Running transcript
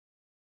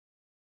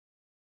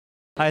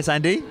Hi,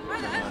 Sandy.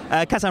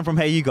 Cassam from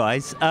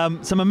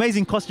HeyUGuys. Some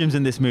amazing costumes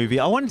in this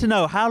movie. I wanted to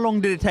know, how long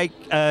did it take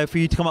for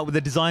you to come up with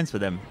the designs for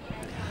them?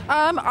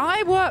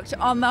 I worked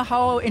on the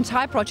whole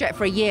entire project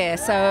for a year,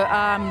 so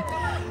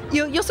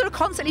you're sort of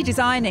constantly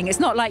designing.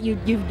 It's not like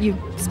you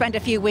spend a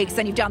few weeks,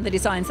 then you've done the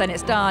designs, then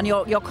it's done.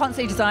 You're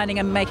constantly designing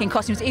and making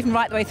costumes, even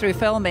right the way through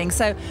filming.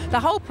 So the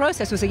whole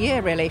process was a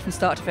year, really, from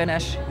start to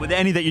finish. Were there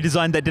any that you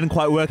designed that didn't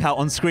quite work out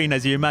on screen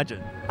as you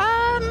imagined?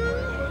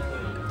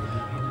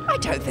 I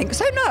don't think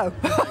so, no.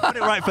 Got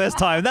it right first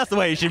time. That's the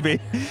way it should be.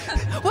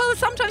 Well,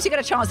 sometimes you get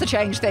a chance to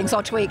change things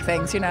or tweak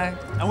things, you know.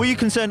 And were you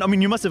concerned? I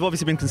mean, you must have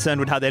obviously been concerned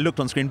with how they looked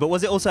on screen, but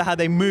was it also how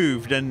they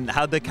moved and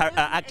how the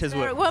actors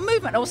were? Well,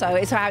 movement also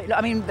is how.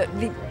 I mean,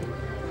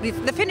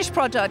 the finished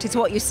product is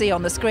what you see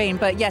on the screen,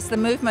 but yes, the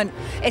movement,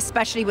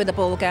 especially with the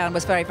ball gown,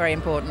 was very, very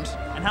important.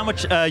 And how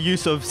much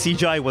use of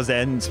CGI was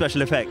there in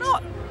special effects?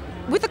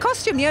 With the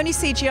costume, the only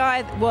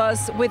CGI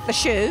was with the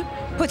shoe,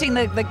 putting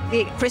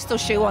the crystal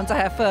shoe onto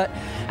her foot,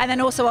 and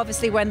then also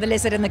obviously when the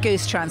lizard and the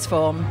goose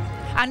transform,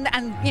 and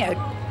you know,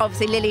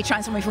 obviously Lily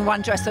transforming from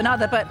one dress to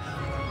another, but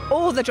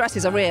all the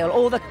dresses are real,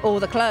 all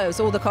the clothes,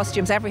 all the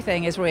costumes,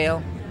 everything is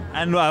real.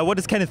 And what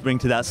does Kenneth bring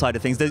to that side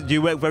of things? Do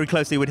you work very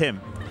closely with him?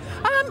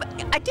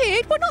 I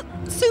did, well, not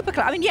super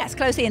close. I mean, yes,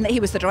 closely in that he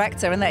was the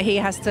director and that he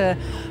has to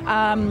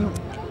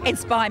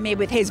inspire me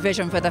with his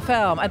vision for the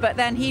film. But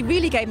then he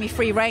really gave me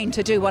free rein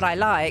to do what I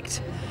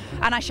liked.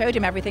 And I showed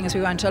him everything as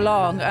we went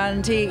along.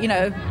 And he, you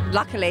know,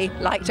 luckily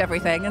liked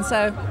everything. And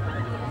so,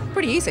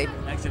 pretty easy.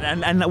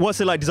 Excellent. And what's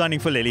it like designing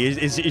for Lily?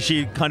 Is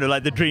she kind of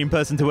like the dream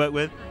person to work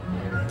with?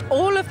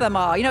 All of them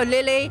are. You know,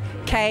 Lily,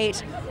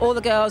 Cate, all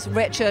the girls,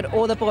 Richard,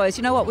 all the boys.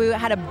 You know what? We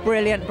had a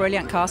brilliant,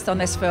 brilliant cast on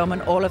this film,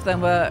 and all of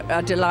them were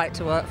a delight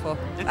to work for.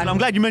 And I'm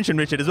glad you mentioned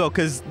Richard as well,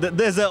 because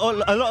there's a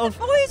lot of... The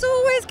boys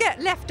always get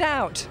left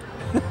out.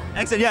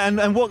 Excellent, yeah,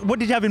 and what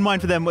did you have in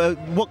mind for them?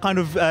 What kind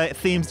of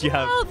themes do you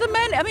have? Well, the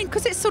men, I mean,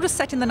 because it's sort of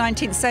set in the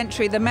 19th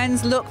century, the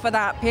men's look for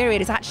that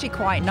period is actually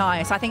quite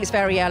nice. I think it's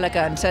very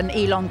elegant and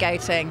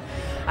elongating.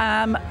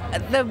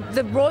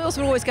 The royals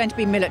were always going to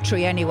be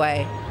military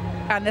anyway.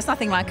 And there's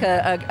nothing like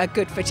a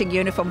good-fitting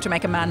uniform to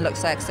make a man look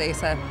sexy,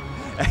 so...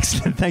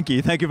 Excellent, thank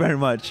you very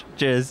much.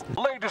 Cheers.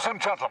 Ladies and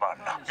gentlemen,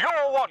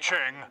 you're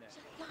watching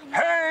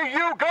Hey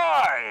You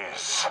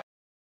Guys!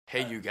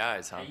 Hey You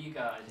Guys, huh? Hey You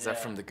Guys. Is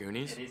that from the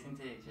Goonies? It is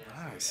indeed,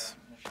 yeah. Nice.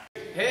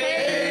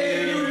 Hey!